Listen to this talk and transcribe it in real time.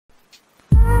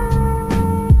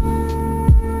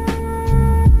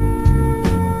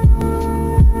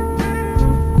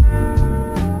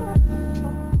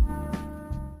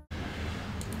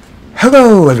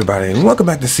Hello everybody and welcome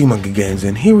back to Sea Monkey Games,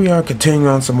 and here we are continuing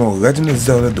on some more Legend of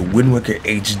Zelda the Wind Waker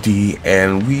HD,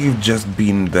 and we've just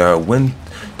beaten the Wind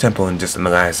Temple in just in the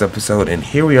last episode, and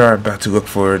here we are about to look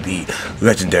for the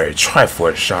legendary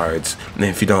Triforce Shards. And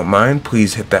if you don't mind,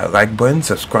 please hit that like button,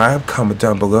 subscribe, comment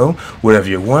down below, whatever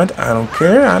you want. I don't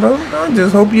care, I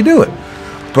just hope you do it.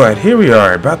 But here we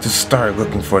are about to start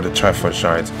looking for the Triforce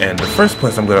Shards, and the first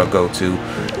place I'm going to go to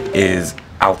is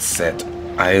Outset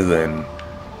Island.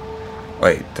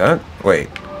 Wait.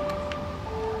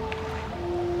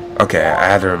 Okay, I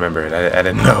had to remember it. I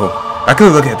didn't know. I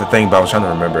could look at the thing, but I was trying to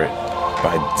remember it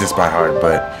by heart.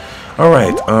 But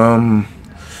alright,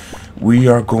 we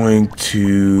are going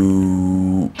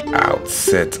to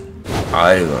Outset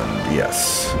Island,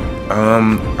 yes.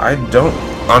 I don't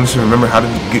honestly remember how to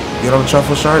get on the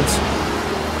Triforce Shards,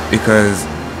 because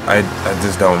I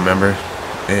just don't remember.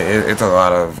 It's a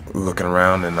lot of looking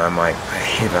around, and I'm like, I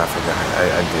hate that I forgot.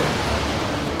 I did.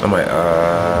 I'm like,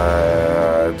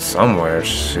 somewhere,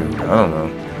 shoot, I don't know.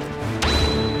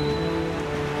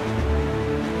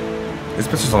 It's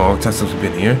been such a long time since we've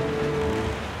been here.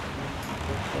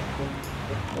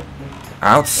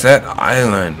 Outset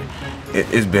Island.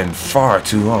 It's been far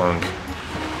too long.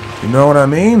 You know what I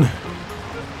mean?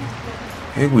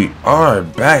 Here we are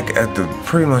back at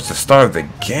pretty much the start of the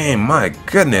game. My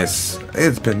goodness,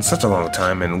 it's been such a long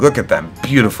time, and look at that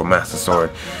beautiful Master Sword.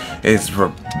 It's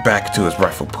back to its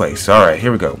rightful place. All right,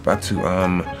 here we go. About to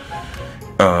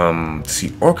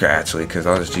see Orca actually, because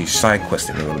I'll just do side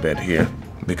questing a little bit here,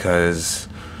 because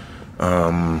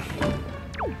yeah,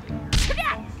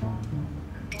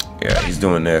 he's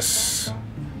doing this.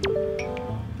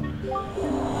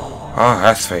 Ah,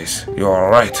 that's face. You're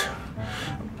all right.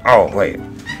 Oh wait,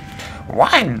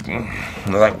 why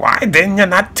didn't you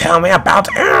not tell me about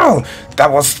Earl? That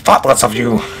was thoughtless of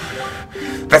you.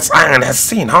 This island has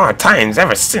seen hard times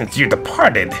ever since you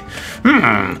departed.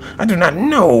 I do not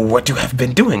know what you have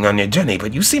been doing on your journey,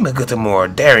 but you seem a little more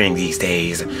daring these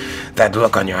days. That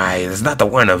look on your eyes is not the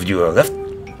one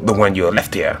you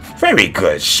left here. Very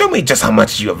good. Show me just how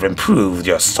much you have improved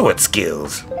your sword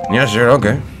skills. Yeah, sure,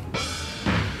 okay.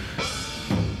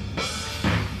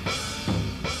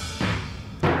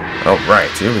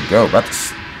 Alright, here we go. About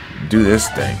to do this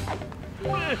thing.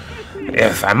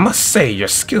 Yes, I must say your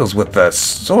skills with the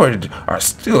sword are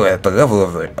still at the level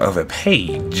of a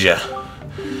page.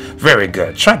 Very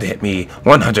good. Try to hit me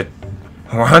 100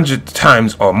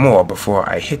 times or more before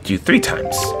I hit you 3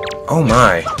 times. Oh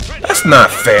my. That's not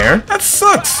fair. That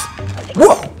sucks.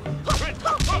 Whoa.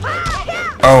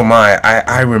 Oh my.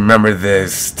 I remember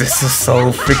this. This is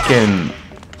so freaking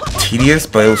tedious,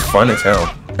 but it was fun as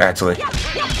hell, actually.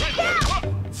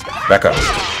 Back up.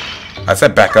 I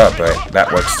said back up, but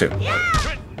that works too.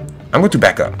 I'm going to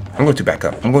back up.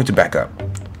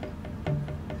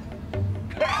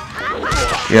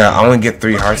 Yeah, I only get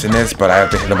 3 hearts in this, but I have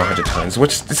to hit them 100 times,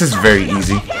 which this is very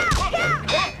easy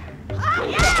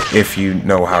if you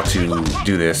know how to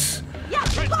do this.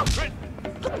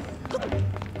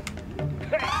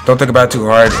 Don't think about it too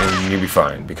hard, and you'll be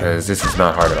fine, because this is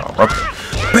not hard at all. Okay.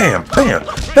 Bam, bam,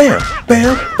 bam,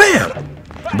 bam, bam.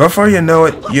 Before you know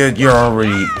it, you're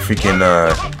already freaking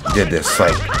did this.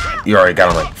 Like, you already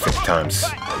got him like 50 times.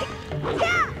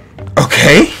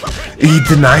 Okay, he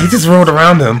denied. He just rolled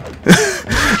around him.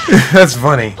 That's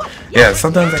funny. Yeah,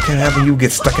 sometimes that can happen. You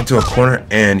get stuck into a corner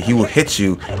and he will hit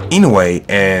you anyway,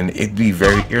 and it'd be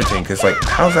very irritating. Cause like,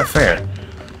 how's that fair?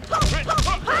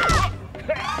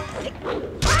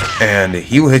 And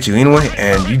he will hit you anyway,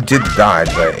 and you did dodge,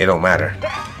 but it don't matter.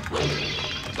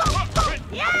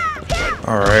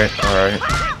 Alright.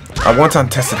 I one time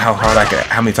tested how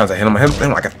many times I hit him. I hit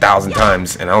him like 1,000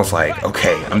 times, and I was like,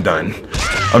 okay, I'm done.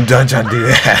 I'm done trying to do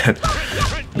that.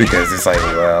 Because it's like,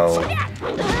 well...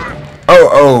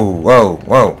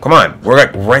 Whoa, come on. We're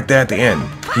like right there at the end.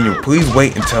 Can you please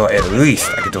wait until at least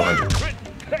I get to 100?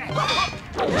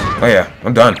 Oh yeah,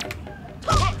 I'm done.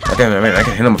 I can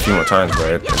hit him a few more times,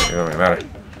 but it don't really matter.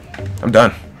 I'm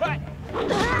done.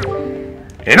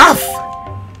 Enough!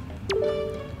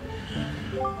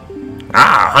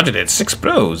 106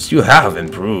 blows. You have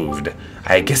improved.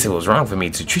 I guess it was wrong for me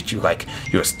to treat you like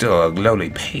you're still a lowly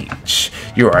page.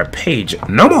 You are a page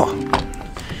no more.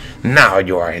 Now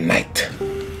you are a knight.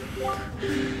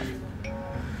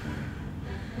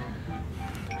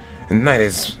 A knight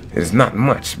is not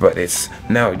much, but it's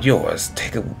now yours.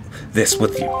 Take this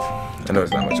with you. I know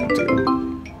it's not much to do.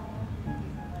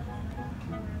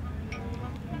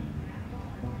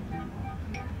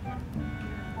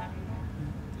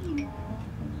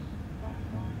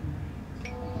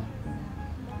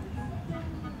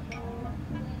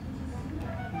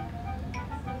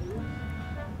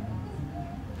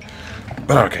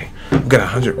 But okay, we got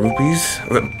 100 rupees.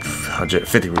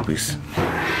 150 rupees.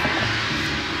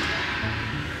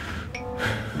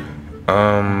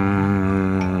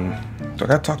 Do I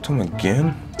gotta talk to him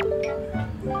again?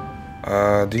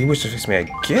 Do you wish to fix me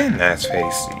again, ass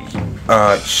face?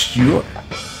 Sure.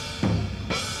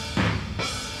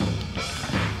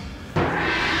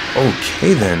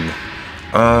 Okay then.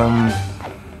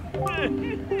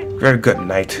 Very good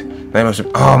night.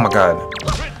 Oh my god.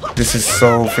 This is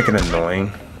so freaking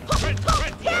annoying.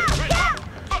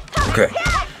 Okay.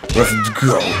 Let's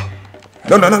go.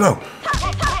 No, no, no, no.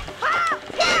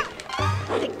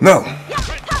 No.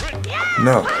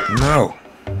 No, no.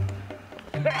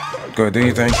 Go do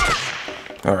your thing.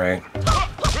 Alright.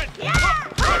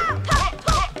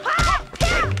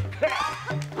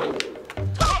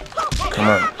 Come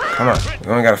on, come on. We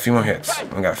only got a few more hits.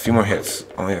 Only got a few more hits.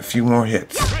 Only a few more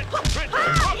hits.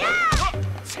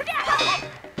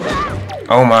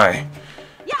 Oh my.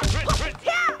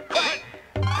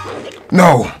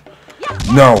 No!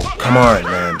 No! Come on,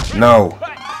 man. No.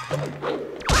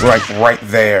 Like right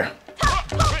there.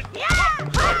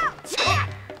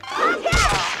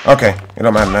 Okay, it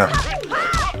don't matter now.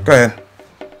 Go ahead.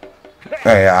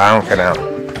 Hey, I don't care now.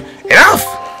 Enough!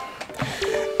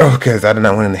 Oh, because I did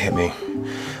not want him to hit me.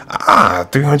 Ah,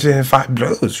 305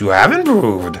 blows. You have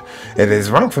improved. It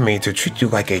is wrong for me to treat you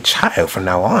like a child from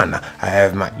now on.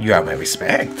 You have my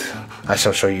respect. I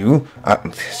shall show you.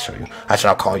 I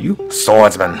shall call you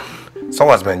Swordsman.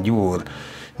 Swordsman, you will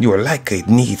likely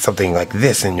need something like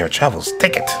this in your travels.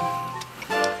 Take it.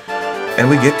 And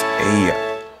we get a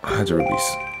 100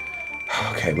 rupees.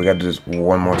 Okay, we gotta do this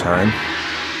one more time.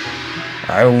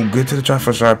 I will get to the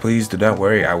Triforce Shard, please. Do not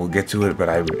worry, I will get to it, but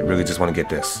I really just want to get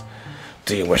this.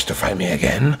 Do you wish to fight me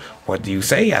again? What do you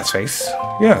say, ass face?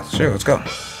 Yeah, sure, let's go.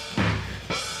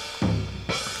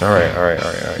 Alright.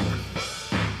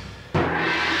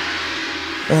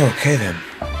 Okay then.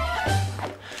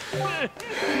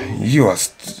 You're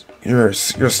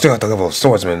still at the level of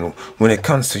swordsman when it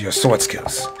comes to your sword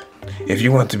skills. If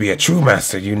you want to be a true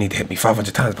master, you need to hit me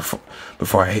 500 times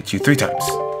before I hit you 3 times.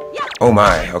 Oh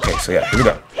my. Okay, so yeah, here we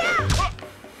go.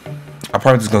 I'm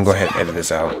probably just gonna go ahead and edit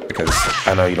this out because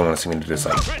I know you don't want to see me do this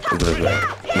like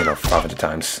 500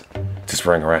 times, just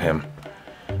running around him.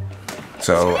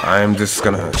 So I'm just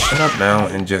gonna shut up now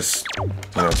and just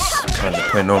kind of just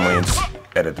play normally and just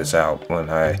edit this out when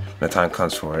the time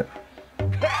comes for it.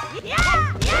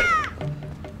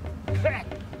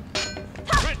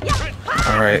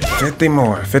 Alright, 50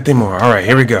 more. Alright,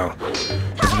 here we go.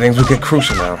 Things will get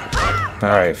crucial now.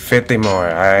 Alright, 50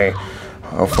 more.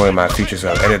 Hopefully my future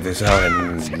self edit this out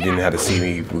and you didn't have to see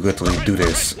me literally do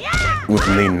this with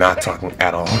me not talking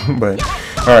at all. But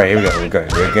alright, here we go. We're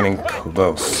good. We're getting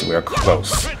close. We're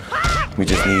close. We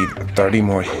just need 30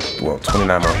 more,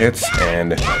 29 more hits,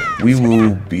 and we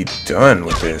will be done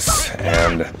with this.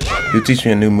 And you teach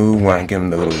me a new move when I give him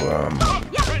the little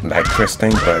night crest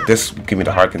thing, but this give me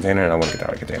the heart container, and I want to get the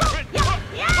heart container.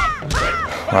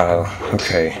 Wow.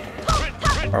 Okay.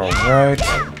 Alright.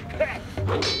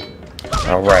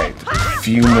 A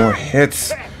few more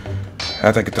hits.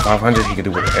 After I get to 500, he can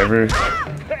do whatever.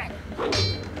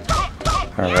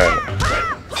 Alright.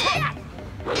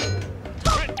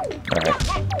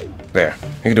 There.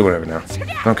 He can do whatever now.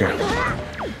 Okay.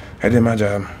 I did my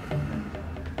job.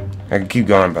 I can keep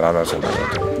going, but I'm not saying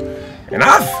that.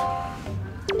 Enough!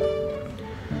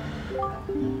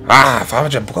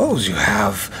 500 blows. You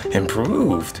have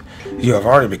improved. You have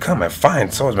already become a fine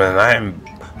swordsman, and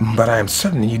I am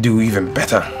certain you do even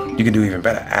better. You can do even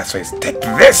better. Ass face, take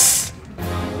this!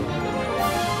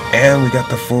 And we got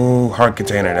the full heart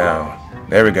container now.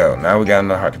 There we go. Now we got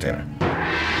another heart container.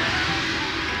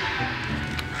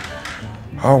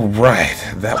 Alright,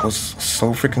 that was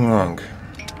so freaking long.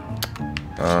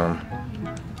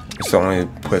 It's the only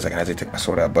place I can actually take my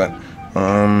sword out, but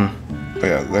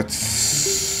yeah,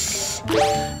 let's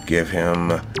give him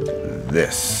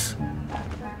this.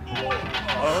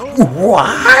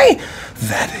 Why?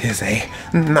 That is a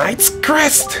knight's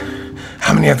crest.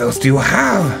 How many of those do you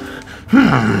have?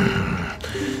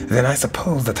 Then I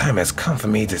suppose the time has come for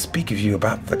me to speak to you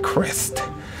about the crest.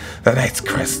 The knight's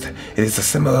crest. It is a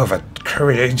symbol of a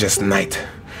courageous knight.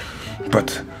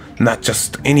 But not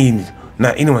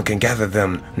anyone can gather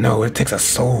them. No, it takes a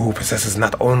soul who possesses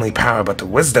not only power but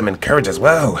wisdom and courage as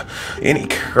well. Any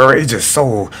courageous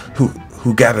soul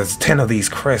who gathers 10 of these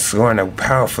crests learn a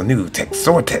powerful new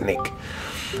sword technique.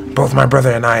 Both my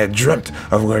brother and I had dreamt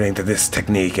of learning this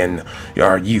technique in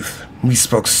our youth. We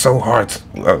worked so hard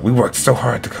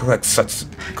to collect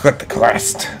the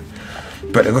crest.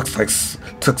 But it looks like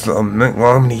took so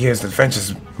many years,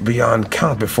 adventures beyond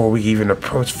count before we even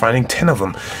approached finding 10 of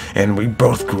them, and we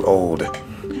both grew old.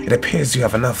 It appears you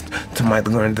have enough to might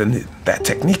learn that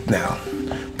technique now.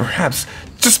 Perhaps,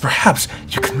 just perhaps,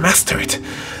 you can master it.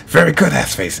 Very good,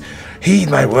 Assface. Heed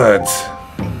my words.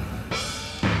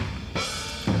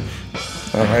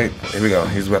 Alright, here we go.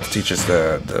 He's about to teach us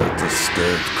the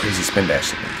crazy spin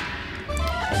dash technique.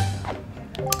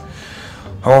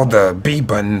 Hold the B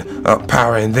button up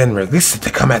power and then release it to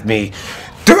come at me.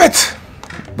 Do it!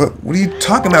 But what are you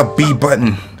talking about, B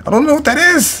button? I don't know what that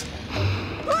is.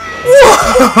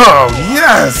 Whoa!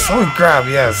 Yes! Holy crap,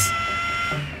 yes.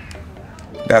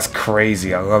 That's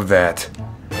crazy. I love that.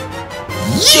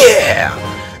 Yeah!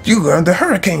 You learned the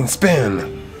hurricane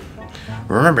spin.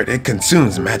 Remember, it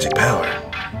consumes magic power.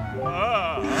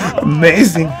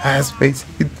 Amazing, Assface.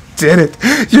 You did it.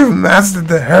 You mastered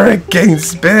the hurricane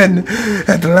spin.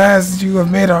 At last, you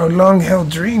have made our long-held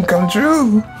dream come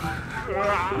true.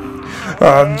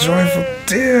 Our joyful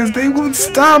tears, they won't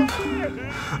stop.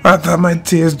 I thought my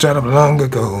tears dried up long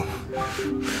ago.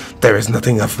 There is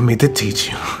nothing left for me to teach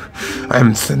you. I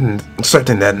am certain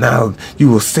that now you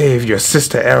will save your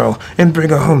sister Arrow and bring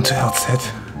her home to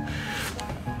Outset.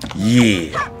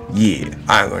 Yeah,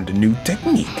 I learned a new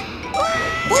technique.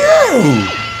 Woo!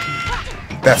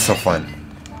 That's so fun.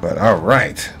 But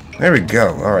alright, there we go.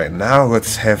 Alright, now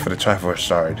let's head for the Triforce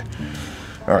Shard.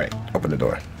 Alright, open the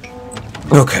door.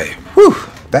 Okay, whew,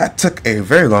 that took a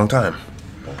very long time.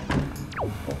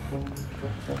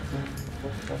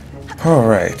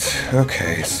 Alright,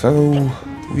 okay, so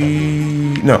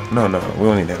we don't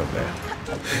need that over there.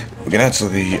 We can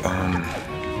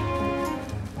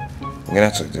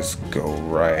actually just go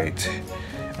right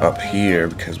up here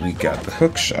because we got the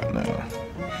hook shot now.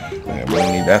 Yeah, we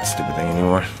don't need that stupid thing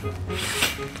anymore.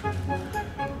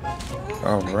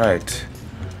 Alright.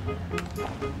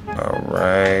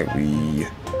 Alright, we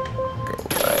go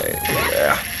right,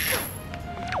 yeah.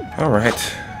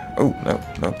 Alright. Oh,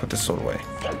 no, put this sword away.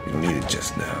 We need it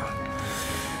just now.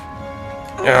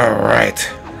 Alright.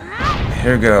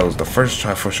 Here goes the first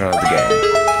Triforce Shard of the game.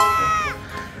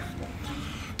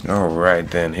 Alright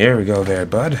then, here we go there,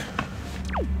 bud.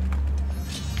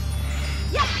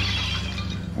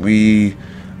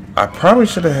 I probably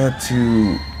should have had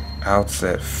to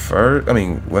Outset first. I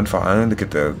mean, Windfall Island to get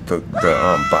the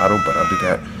bottle, but I'll do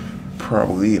that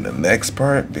probably in the next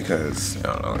part because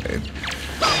I don't know.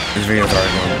 This video is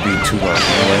already going to be too long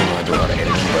anyway. I'm going to do a lot of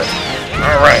editing, but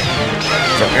alright.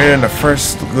 So we're in the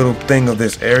first little thing of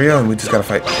this area, and we just gotta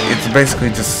fight. It's basically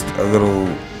just a little.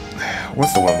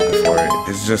 What's the word I'm looking for?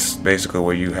 It's just basically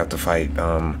where you have to fight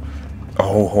a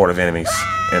whole horde of enemies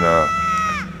in a.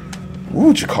 What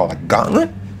would you call it?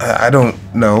 Gauntlet? I don't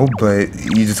know, but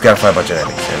you just gotta fight a bunch of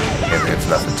enemies, and it's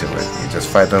nothing to it. You just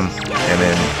fight them, and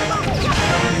then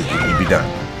you be done.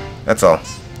 That's all.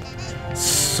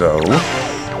 So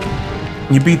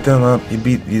you beat them up, you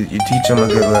teach them a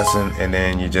good lesson, and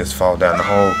then you just fall down the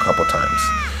hole a couple times.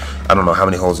 I don't know how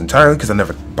many holes entirely because I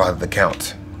never bothered to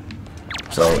count.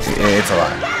 So it's a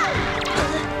lot.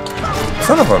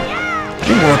 Son of a,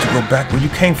 you want to go back where you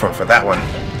came from for that one.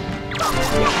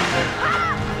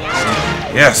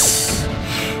 Yes.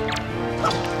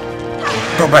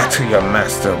 Go back to your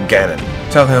master, Ganon.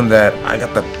 Tell him that I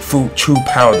got the true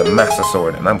power of the Master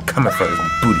Sword, and I'm coming for his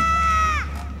booty.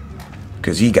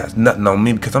 Because he got nothing on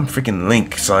me because I'm freaking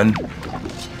Link, son.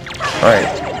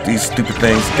 Alright, these stupid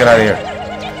things, get out of here.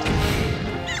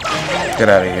 Get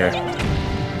out of here.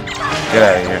 Get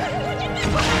out of here.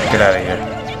 Get out of here.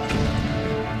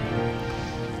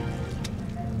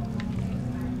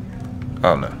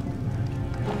 Oh no.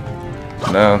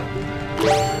 No.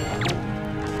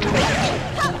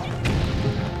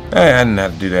 Hey, I didn't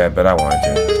have to do that, but I wanted to.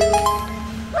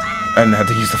 I didn't have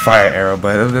to use the fire arrow,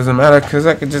 but it doesn't matter because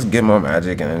I could just get more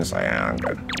magic and it's like, I'm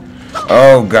good.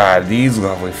 Oh god, these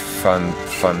lovely fun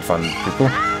people.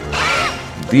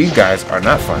 These guys are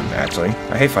not fun, actually.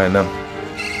 I hate fighting them.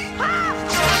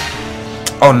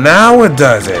 Oh, now it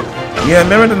does it. Yeah,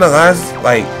 remember in the last,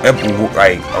 like a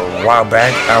while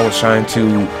back, I was trying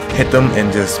to hit them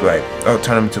and just turn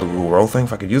them into the little roll thing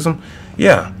if I could use them.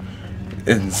 Yeah.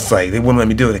 It's like they wouldn't let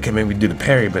me do it. They couldn't make me do the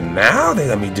parry, but now they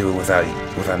let me do it without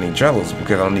any troubles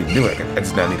because I don't need to do it. I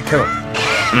just now need to kill them.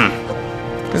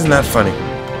 Isn't that funny?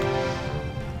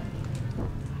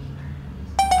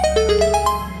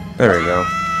 There we go.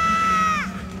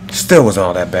 Still wasn't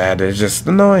all that bad. It's just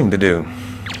annoying to do.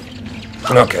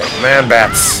 Okay, man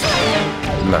bats.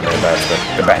 Not man bats, but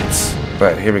the bats.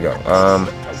 But here we go.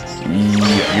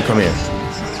 Yeah, you come in.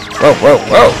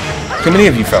 Whoa! Too many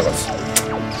of you fellas.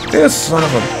 This son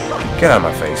of a... Get out of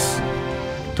my face.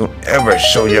 Don't ever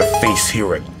show your face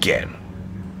here again.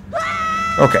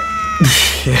 Okay.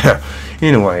 Yeah.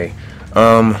 Anyway,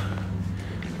 oh,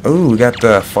 we got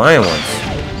the flying ones.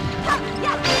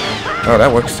 Oh,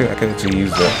 that works too. I could actually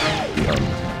use the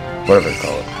whatever they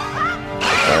call it.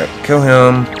 Alright, kill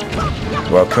him.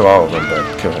 Well, kill all of them,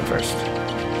 but kill him first.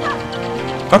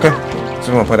 Okay,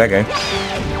 so we're gonna play that game.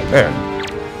 There.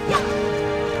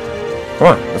 Come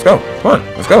on, let's go. Come on,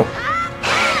 let's go.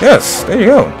 Yes, there you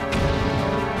go.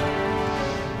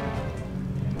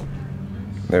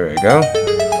 There we go.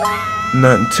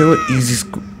 Nothing to it.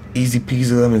 Easy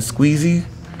peasy lemon squeezy.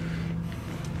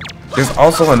 There's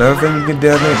also another thing you can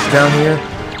do down here.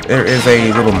 There is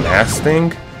a little mask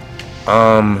thing.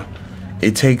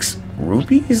 It takes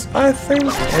rupees, I think,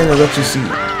 and it lets you see,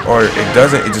 or it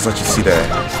doesn't. It just lets you see the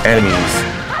enemy's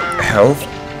health.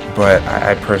 But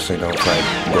I personally don't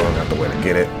like going out the way to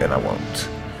get it, and I won't,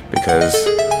 because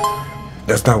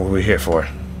that's not what we're here for.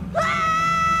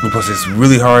 And plus, it's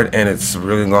really hard and it's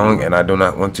really long, and I do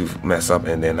not want to mess up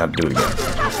and then have to do it again.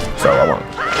 So I won't.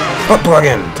 Butt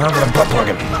plugging! Time for the butt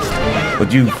plugging!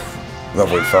 With you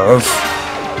lovely fellows.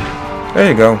 There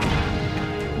you go.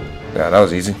 Yeah, that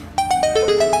was easy.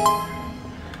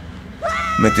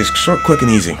 Make this short, quick, and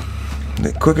easy.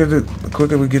 The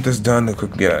quicker we get this done, the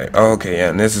quicker we get out of here. Oh, okay, yeah,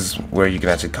 and this is where you can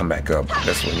actually come back up.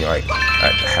 That's when you're like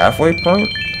at the halfway point?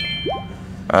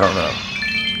 I don't know.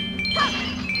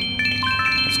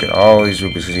 Let's get all these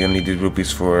rupees, because you're gonna need these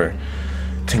rupees for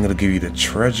Tingle to give you the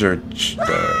treasure.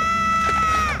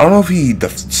 I don't know if he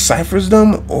deciphers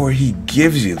them or he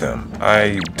gives you them.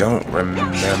 I don't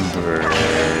remember.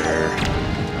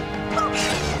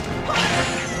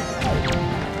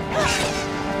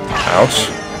 Ouch.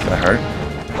 That hurt.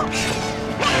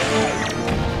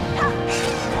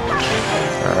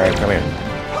 Alright, come here.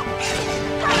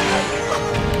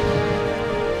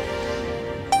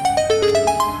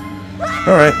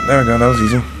 Alright, there we go. That was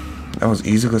easy. That was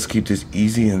easy. Let's keep this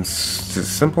easy and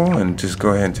simple and just go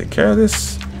ahead and take care of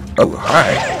this. Oh,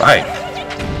 hi. Bye.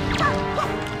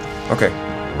 Okay.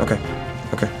 Okay.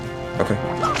 Okay. Okay.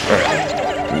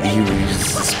 Alright. He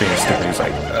uses the spin step and he's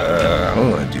like, I don't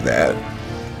want to do that.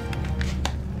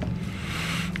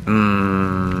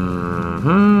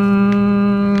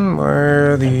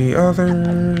 Where are the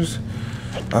others?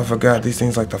 I forgot these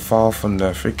things like to fall from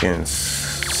the freaking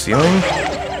ceiling.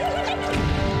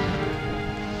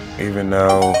 Even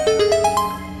though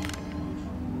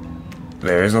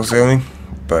there is no ceiling,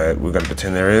 but we're gonna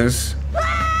pretend there is.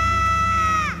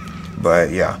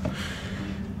 But yeah.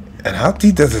 And how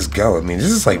deep does this go? I mean,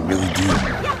 this is like really deep.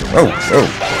 Oh, oh,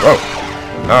 oh.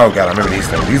 Oh god, I remember these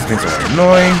things. These things are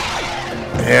annoying.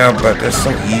 Yeah, but they're so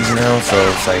easy now, so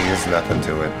it's like there's nothing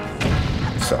to it.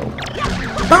 So,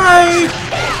 bye!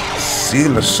 See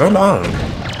you so long.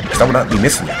 I will not be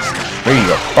missing you. There you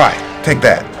go. Bye. Take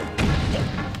that.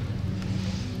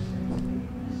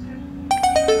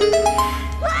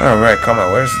 Alright, come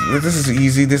on. This is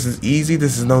easy. This is easy.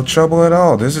 This is no trouble at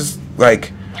all. This is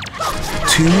like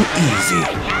too easy.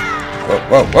 Whoa,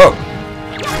 whoa, whoa.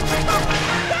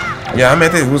 Yeah, I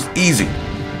meant it was easy.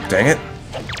 Dang it.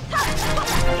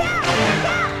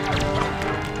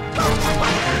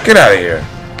 Get out of here.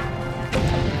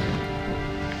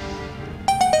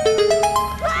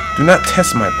 Do not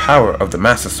test my power of the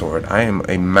Master Sword. I am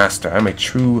a master. I'm a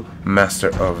true master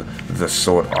of the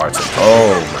sword arts.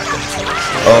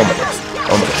 Oh my goodness.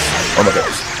 Oh my goodness. Oh my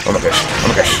goodness. Oh my goodness. Oh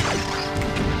my gosh. Oh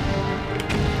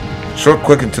my gosh. Short,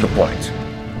 quick, and to the point.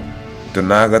 Do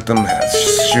not let them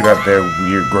shoot out their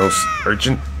weird, gross,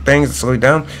 urgent things to slow you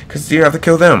down, because you have to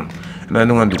kill them. And I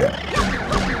don't want to do that.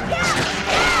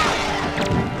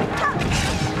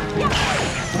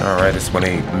 Alright, it's when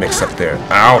they mix up there.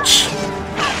 Ouch!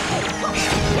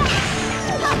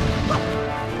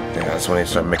 Yeah, that's when they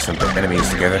start mixing the enemies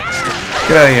together.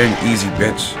 Get out of here, you easy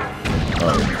bitch.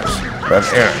 Oh, gosh. But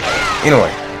there.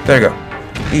 Anyway, there you go.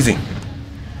 Easy.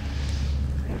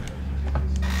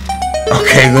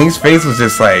 Okay, Link's face was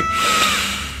just like...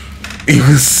 He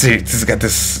was sick. Just got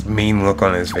this mean look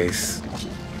on his face.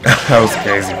 That was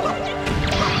crazy.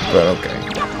 But okay.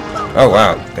 Oh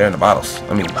wow, they're in the bottles.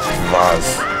 I mean,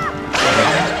 vase.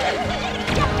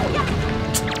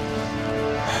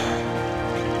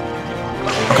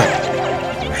 Okay.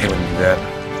 I hate when you do that.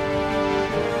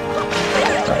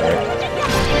 Alright.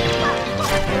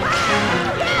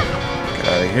 Get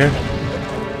out of here.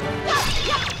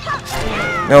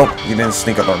 Nope, you didn't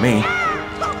sneak up on me.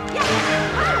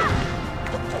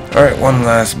 Alright, one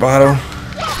last bottle.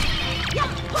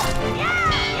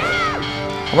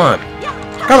 Come on.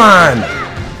 Come on!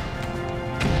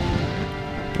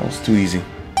 That was too easy.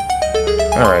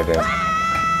 Alright then.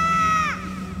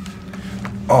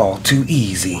 all too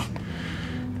easy.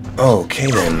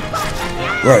 Okay then.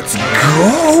 Let's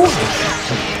go!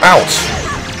 Ouch!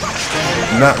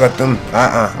 Not let them.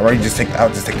 I'll just take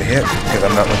the hit because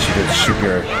I'm not want you to shoot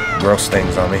your gross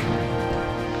things on me.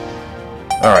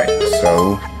 Alright,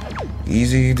 so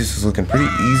easy. This is looking pretty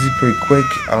easy, pretty quick.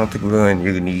 I don't think we're going to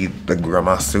really need the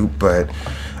grandma soup, but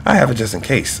I have it just in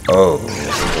case. Oh,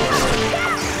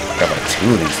 got like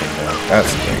 2 of these things now.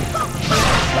 That's great.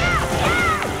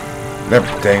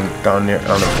 Everything down there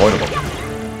unavoidable.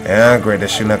 Yeah, great. They're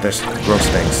shooting at this gross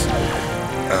things.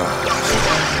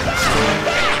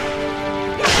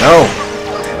 No!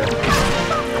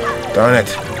 Darn it.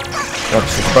 No,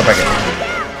 stick your butt back in.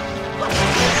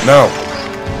 No!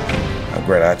 Oh,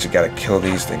 great. I actually gotta kill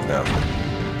these things now.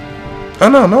 Oh,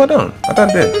 no, I don't. I thought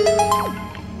I did.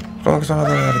 As long as I thought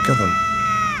I had to kill them.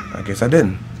 I guess I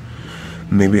didn't.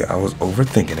 Maybe I was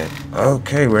overthinking it.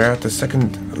 Okay, we're at the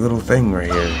second little thing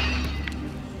right here.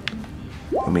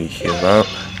 Let me heal up.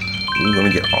 Ooh, let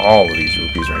me get all of these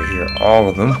rupees right here. All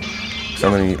of them. So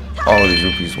I'm gonna need all of these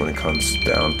rupees when it comes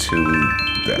down to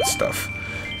that stuff.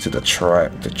 To the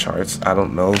charts. I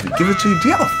don't know if you give it to you. Do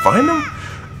you have to find them?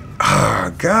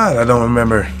 Oh God, I don't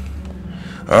remember.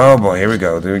 Oh boy, here we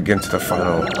go. We're getting to the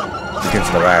final. We're getting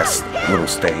to the last little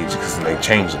stage because they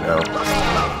changed it now.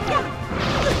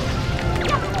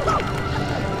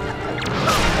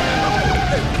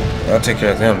 I'll take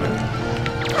care of them.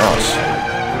 Oh shit.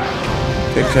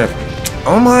 Take care of.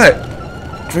 Oh my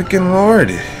freaking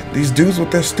lord. These dudes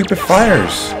with their stupid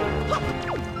fires.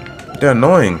 They're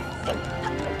annoying.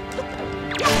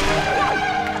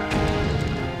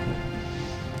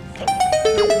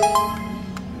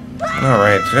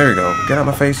 Alright, there we go. Get out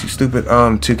my face, you stupid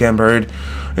toucan bird.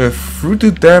 If fruit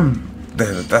to them,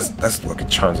 that's Lucky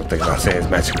Charms I'm thinking about saying is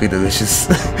magically delicious.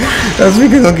 That's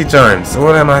freaking Lucky Charms. So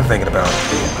what am I thinking about?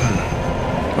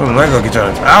 Oh, my Lucky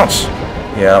Charms. Ouch!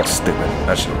 Yeah, that was stupid.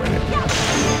 I should have read it.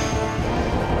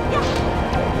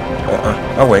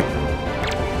 Oh wait.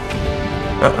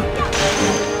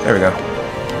 There we go.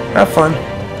 Have fun.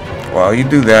 While you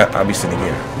do that, I'll be sitting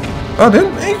here. Oh,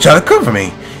 then he trying to cover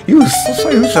me. He was so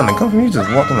sorry. He was trying to cover me. He was just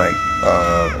walking like,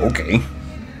 okay.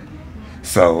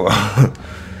 So,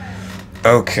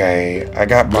 okay. I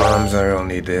got bombs. I don't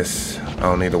need this. I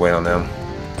don't need to wait on them.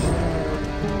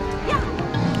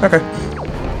 Okay.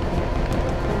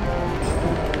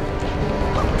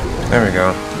 There we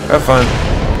go. Have fun.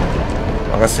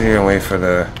 I'll sit here and wait for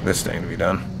this thing to be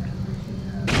done.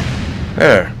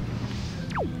 There.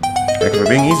 Thank you for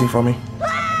being easy for me.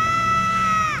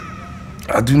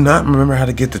 I do not remember how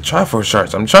to get the Triforce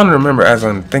Shards. I'm trying to remember as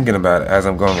I'm thinking about it, as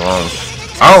I'm going along.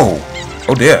 Oh!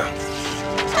 Oh dear.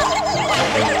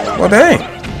 Well dang.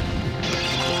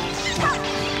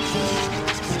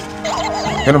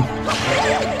 Get him.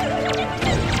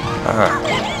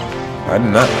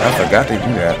 I forgot they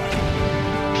do that.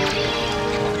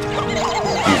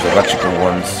 These electrical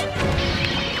ones.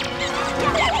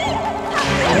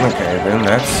 Okay, then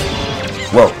that's...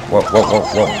 Whoa.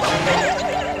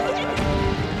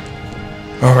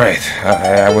 Alright,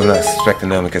 I was not expecting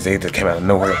them because they just came out of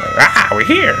nowhere. Like, we're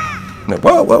here!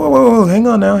 Whoa, hang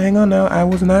on now, I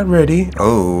was not ready.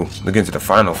 Oh, look into the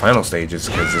final stages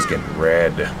because it's getting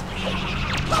red.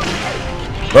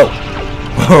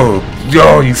 Whoa,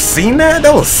 yo, you seen that?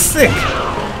 That was sick.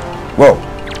 Whoa,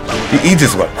 he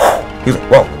just went, he was like,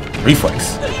 whoa,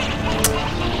 reflex.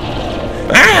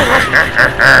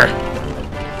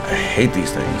 I hate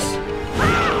these things.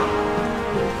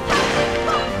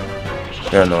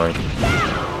 They're annoying.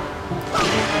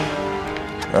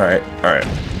 Alright. I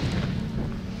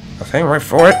was aiming right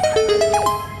for it.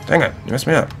 Dang it, you messed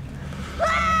me up.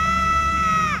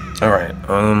 Alright,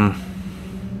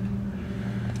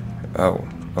 oh,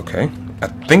 okay. I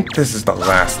think this is the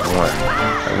last one.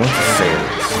 I want to say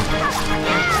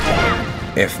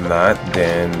this. If not,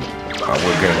 then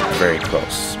we're getting very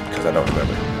close because I don't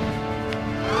remember.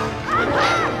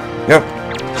 Yep.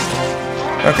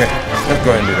 Okay, let's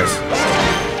go ahead and do this.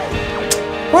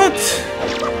 What?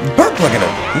 Butt plugging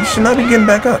him. He should not be getting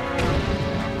back up.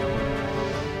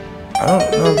 I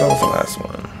don't know if that was the last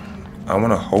one. I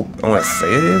want to say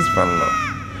it is, but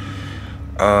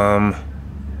I don't know.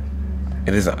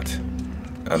 It is not,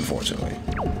 unfortunately.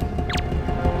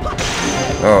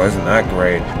 Oh, isn't that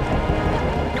great?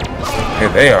 Here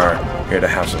they are, here to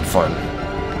have some fun.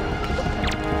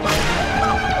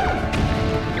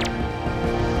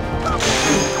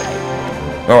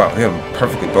 Oh wow, hit them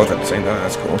perfectly both at the same time.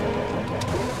 That's cool.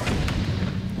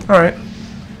 Alright.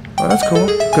 Well, that's cool.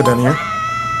 Good down here.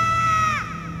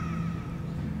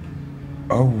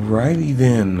 Alrighty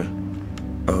then.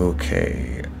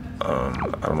 Okay.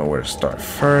 I don't know where to start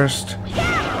first.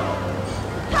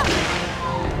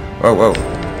 Whoa, whoa.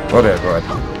 Whoa there, bud.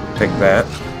 Take that.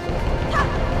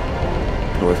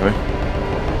 Go with me.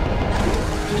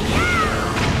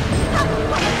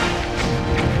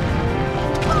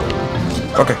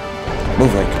 Okay.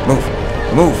 Move, Link. Move.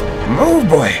 Move. Move,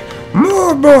 boy.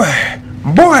 Move, boy.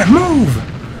 Boy, move.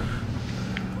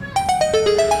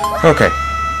 Okay.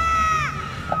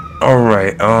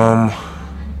 Alright, oh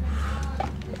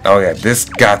yeah, this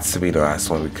got to be the last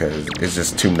one because it's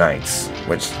just 2 knights,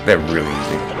 which they're really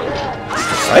easy.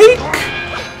 Psych!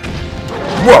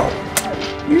 Whoa!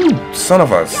 You son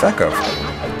of a sucker.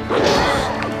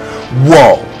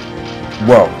 Whoa!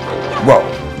 Whoa! Whoa!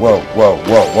 Whoa! Whoa!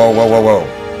 Whoa! Whoa! Whoa! Whoa! Whoa!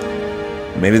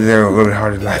 Maybe they're a little bit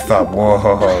harder than I thought.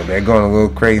 Whoa! They're going a little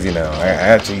crazy now. I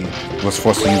actually was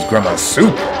forced to use Grandma's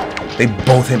soup. They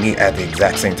both hit me at the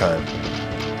exact same time.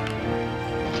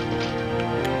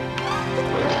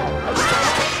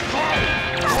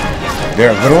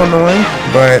 They're a little annoying,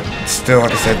 but still,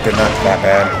 like I said, they're not that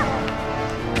bad.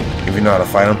 If you know how to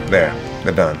fight them, there,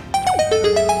 they're done.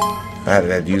 I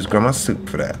had to use Grandma's soup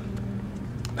for that.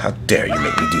 How dare you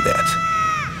make me do that?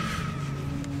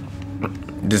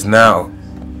 Just now.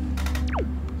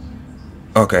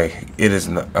 Okay, it is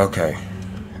not. Okay.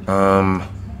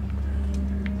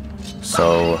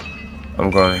 So, I'm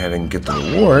going ahead and get the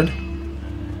reward.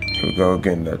 Here we go,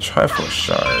 getting the Triforce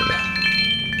Shard.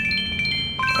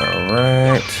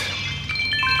 Alright.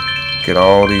 Get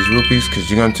all these rupees because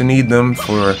you're going to need them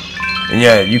for... And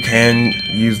yeah, you can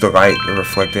use the light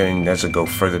reflected and that should go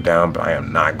further down, but I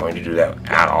am not going to do that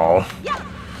at all.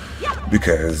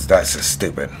 Because that's just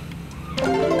stupid.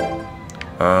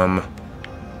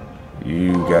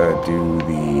 You gotta do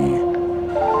the...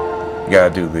 You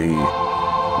gotta do the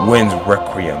Wind's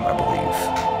Requiem, I believe.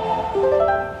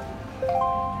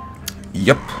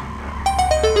 Yep.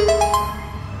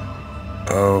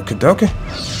 Okie dokie.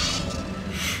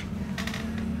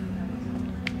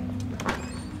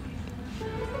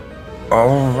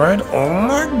 Alright, oh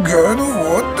my god,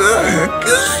 what the heck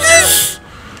is this?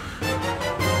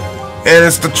 And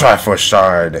it's the Triforce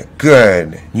Shard.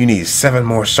 Good. You need 7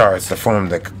 more shards to form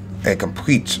a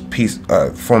complete piece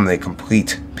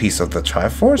of the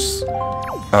Triforce?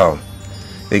 Oh.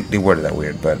 They worded that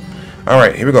weird, but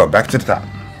alright, here we go, back to the top.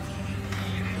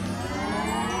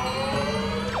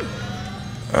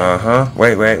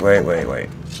 Wait.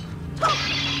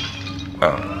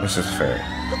 Oh, this is fair.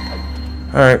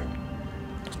 Alright.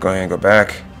 Let's go ahead and go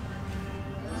back.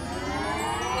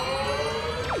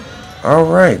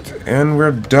 Alright, and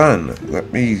we're done.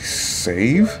 Let me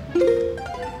save.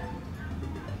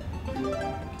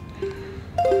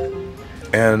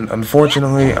 And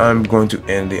unfortunately, I'm going to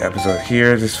end the episode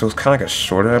here. This feels kind of like a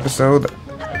shorter episode.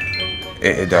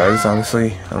 It does,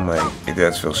 honestly. I'm like, it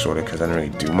does feel shorter because I didn't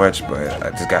really do much, but I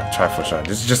just got Triforce Shard.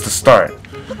 This is just the start.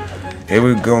 Here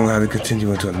we go and have to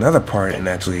continue into another part and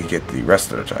actually get the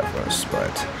rest of the Triforce.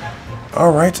 But,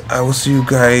 alright, I will see you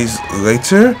guys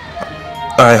later.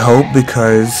 I hope,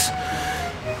 because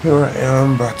here I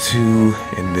am about to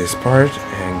end this part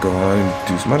and go on and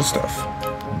do some other stuff.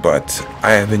 But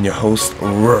I have been your host,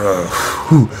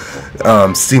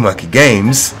 Sea Monkey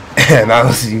Games, and I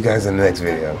will see you guys in the next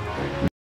video.